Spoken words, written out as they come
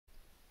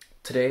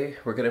Today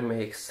we're going to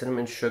make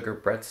cinnamon sugar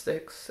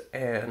breadsticks,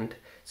 and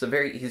it's a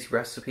very easy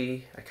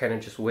recipe. I kind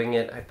of just wing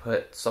it. I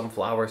put some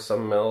flour,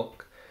 some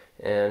milk,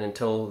 and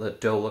until the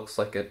dough looks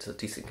like it's a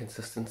decent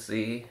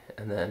consistency,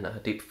 and then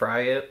deep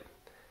fry it.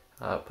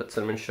 Put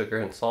cinnamon sugar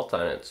and salt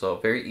on it. So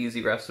very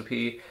easy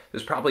recipe.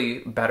 There's probably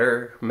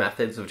better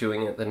methods of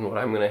doing it than what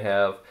I'm going to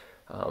have,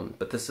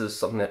 but this is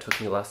something that took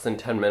me less than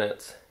 10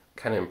 minutes.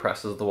 Kind of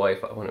impresses the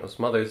wife when it was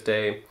Mother's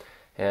Day,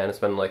 and it's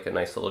been like a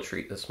nice little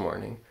treat this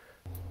morning.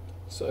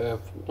 So I have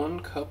 1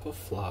 cup of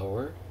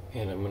flour,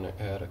 and I'm going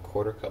to add a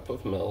 1/4 cup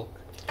of milk,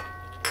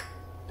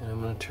 and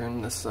I'm going to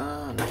turn this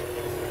on.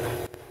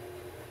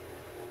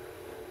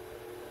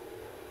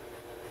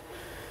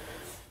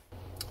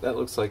 That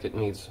looks like it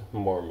needs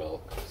more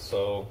milk,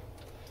 so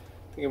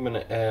I think I'm going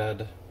to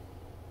add,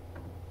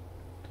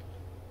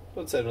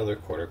 let's add another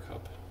 1/4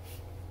 cup.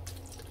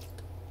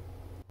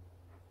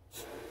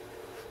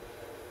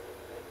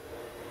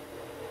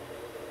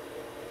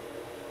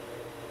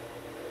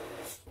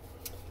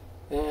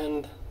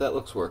 And that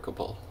looks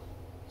workable.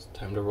 It's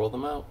time to roll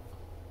them out.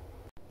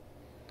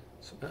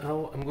 So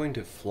now I'm going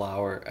to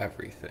flour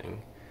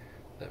everything.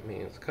 That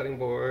means cutting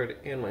board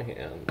and my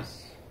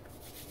hands.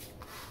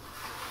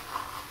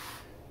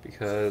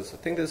 Because I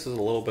think this is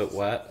a little bit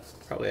wet.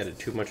 Probably added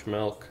too much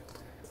milk.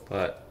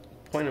 But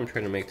the point I'm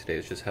trying to make today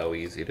is just how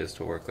easy it is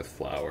to work with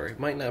flour. It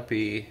might not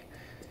be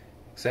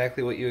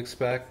exactly what you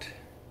expect,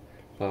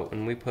 but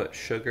when we put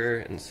sugar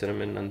and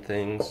cinnamon on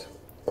things,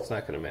 it's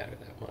not going to matter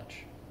that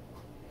much.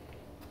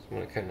 I'm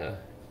going to kind of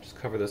just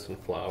cover this in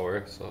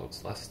flour so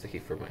it's less sticky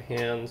for my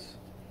hands.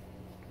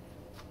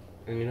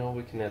 And you know,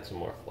 we can add some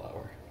more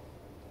flour.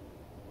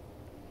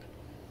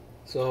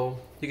 So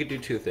you could do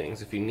 2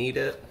 things. If you knead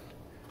it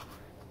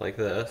like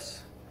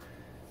this,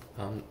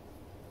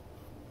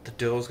 the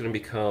dough is going to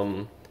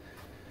become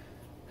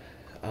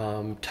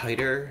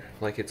tighter,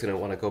 like it's going to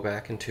want to go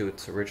back into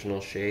its original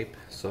shape.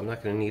 So I'm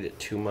not going to knead it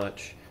too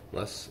much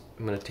unless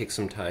I'm going to take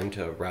some time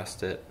to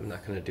rest it. I'm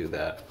not going to do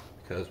that,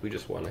 because we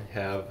just want to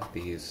have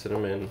these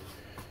cinnamon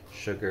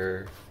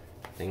sugar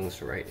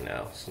things right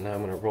now. So now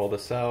I'm going to roll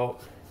this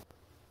out.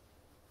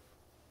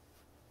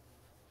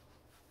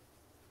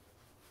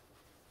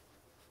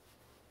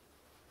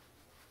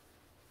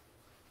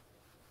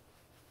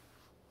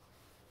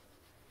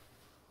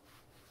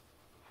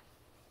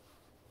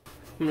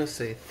 I'm going to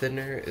say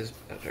thinner is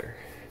better.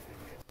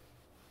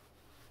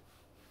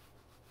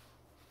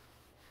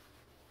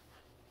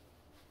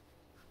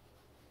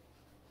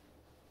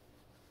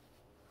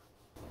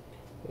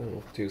 And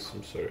we'll do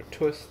some sort of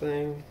twist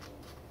thing.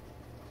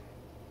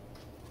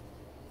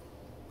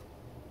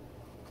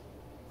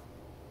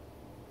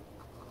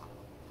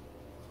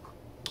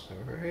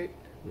 Alright,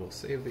 and we'll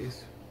save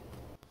these.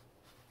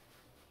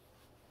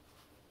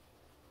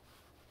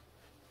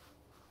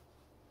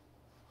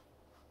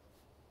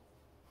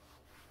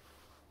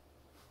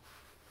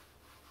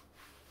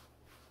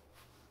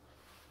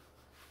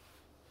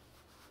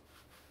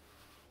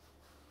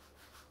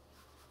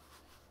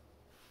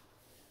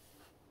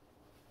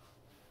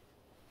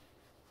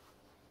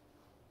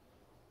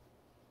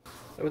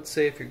 I would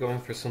say if you're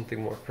going for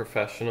something more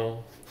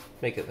professional,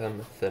 make it them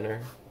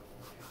thinner.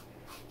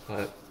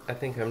 But I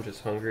think I'm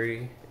just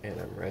hungry and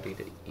I'm ready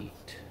to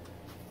eat.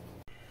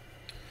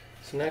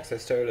 So next I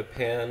started a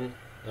pan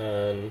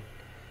on,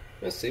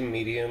 let's say,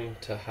 medium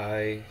to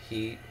high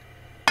heat.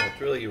 But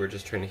really you were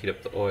just trying to heat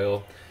up the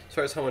oil. As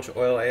far as how much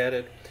oil I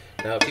added,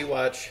 now if you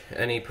watch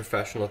any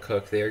professional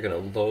cook, they are going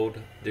to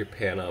load their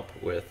pan up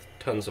with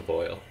tons of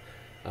oil.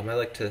 I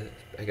like to,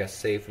 I guess,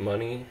 save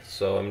money,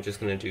 so I'm just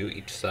going to do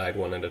each side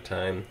one at a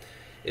time.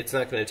 It's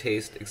not going to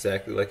taste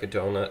exactly like a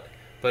donut,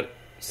 but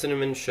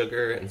cinnamon,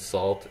 sugar, and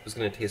salt is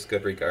going to taste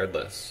good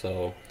regardless,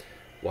 so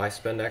why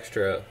spend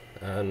extra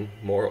on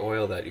more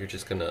oil that you're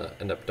just going to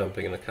end up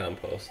dumping in the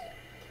compost?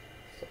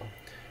 So,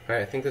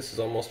 alright, I think this is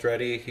almost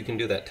ready. You can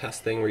do that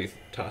test thing where you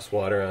toss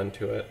water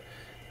onto it,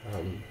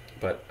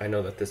 but I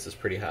know that this is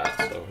pretty hot,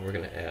 so we're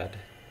going to add.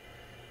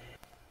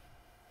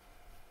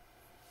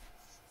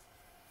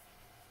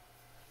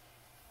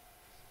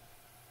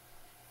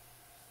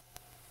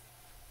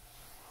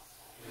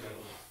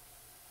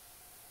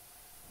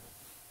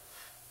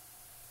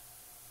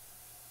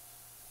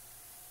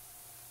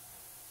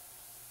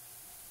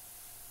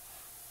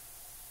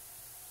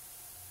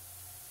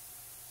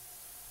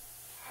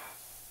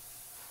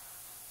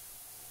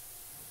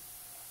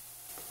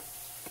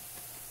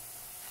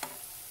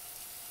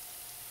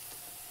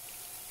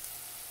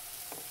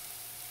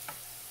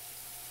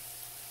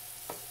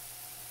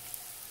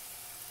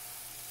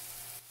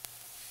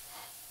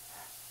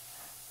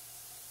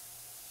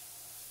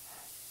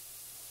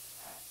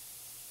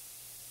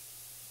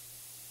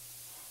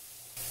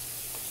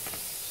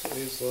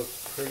 These look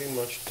pretty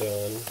much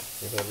done.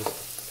 If I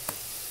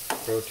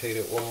just rotate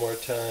it one more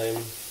time,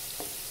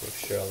 make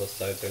sure all the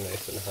sides are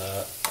nice and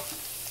hot.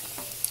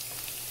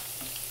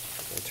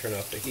 And turn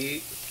off the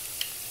heat.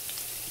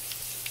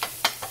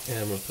 And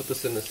I'm going to put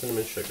this in the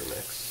cinnamon sugar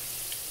mix.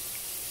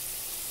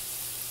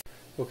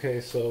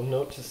 Okay, so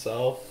note to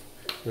self,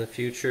 In the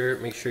future,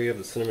 make sure you have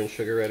the cinnamon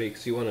sugar ready,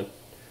 because you want to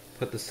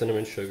put the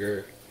cinnamon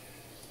sugar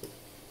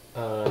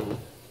on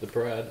the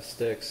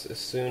breadsticks as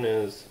soon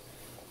as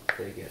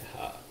they get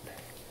hot.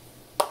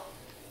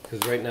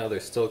 Because right now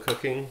they're still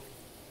cooking.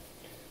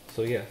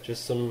 So yeah,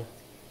 just some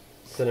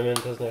cinnamon,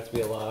 doesn't have to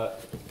be a lot.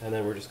 And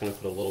then we're just going to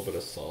put a little bit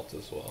of salt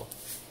as well.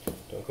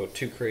 Don't go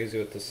too crazy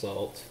with the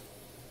salt.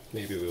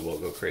 Maybe we will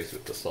go crazy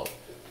with the salt.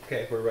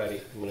 Okay, we're ready.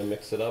 I'm going to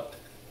mix it up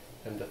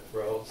and to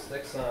throw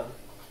sticks on.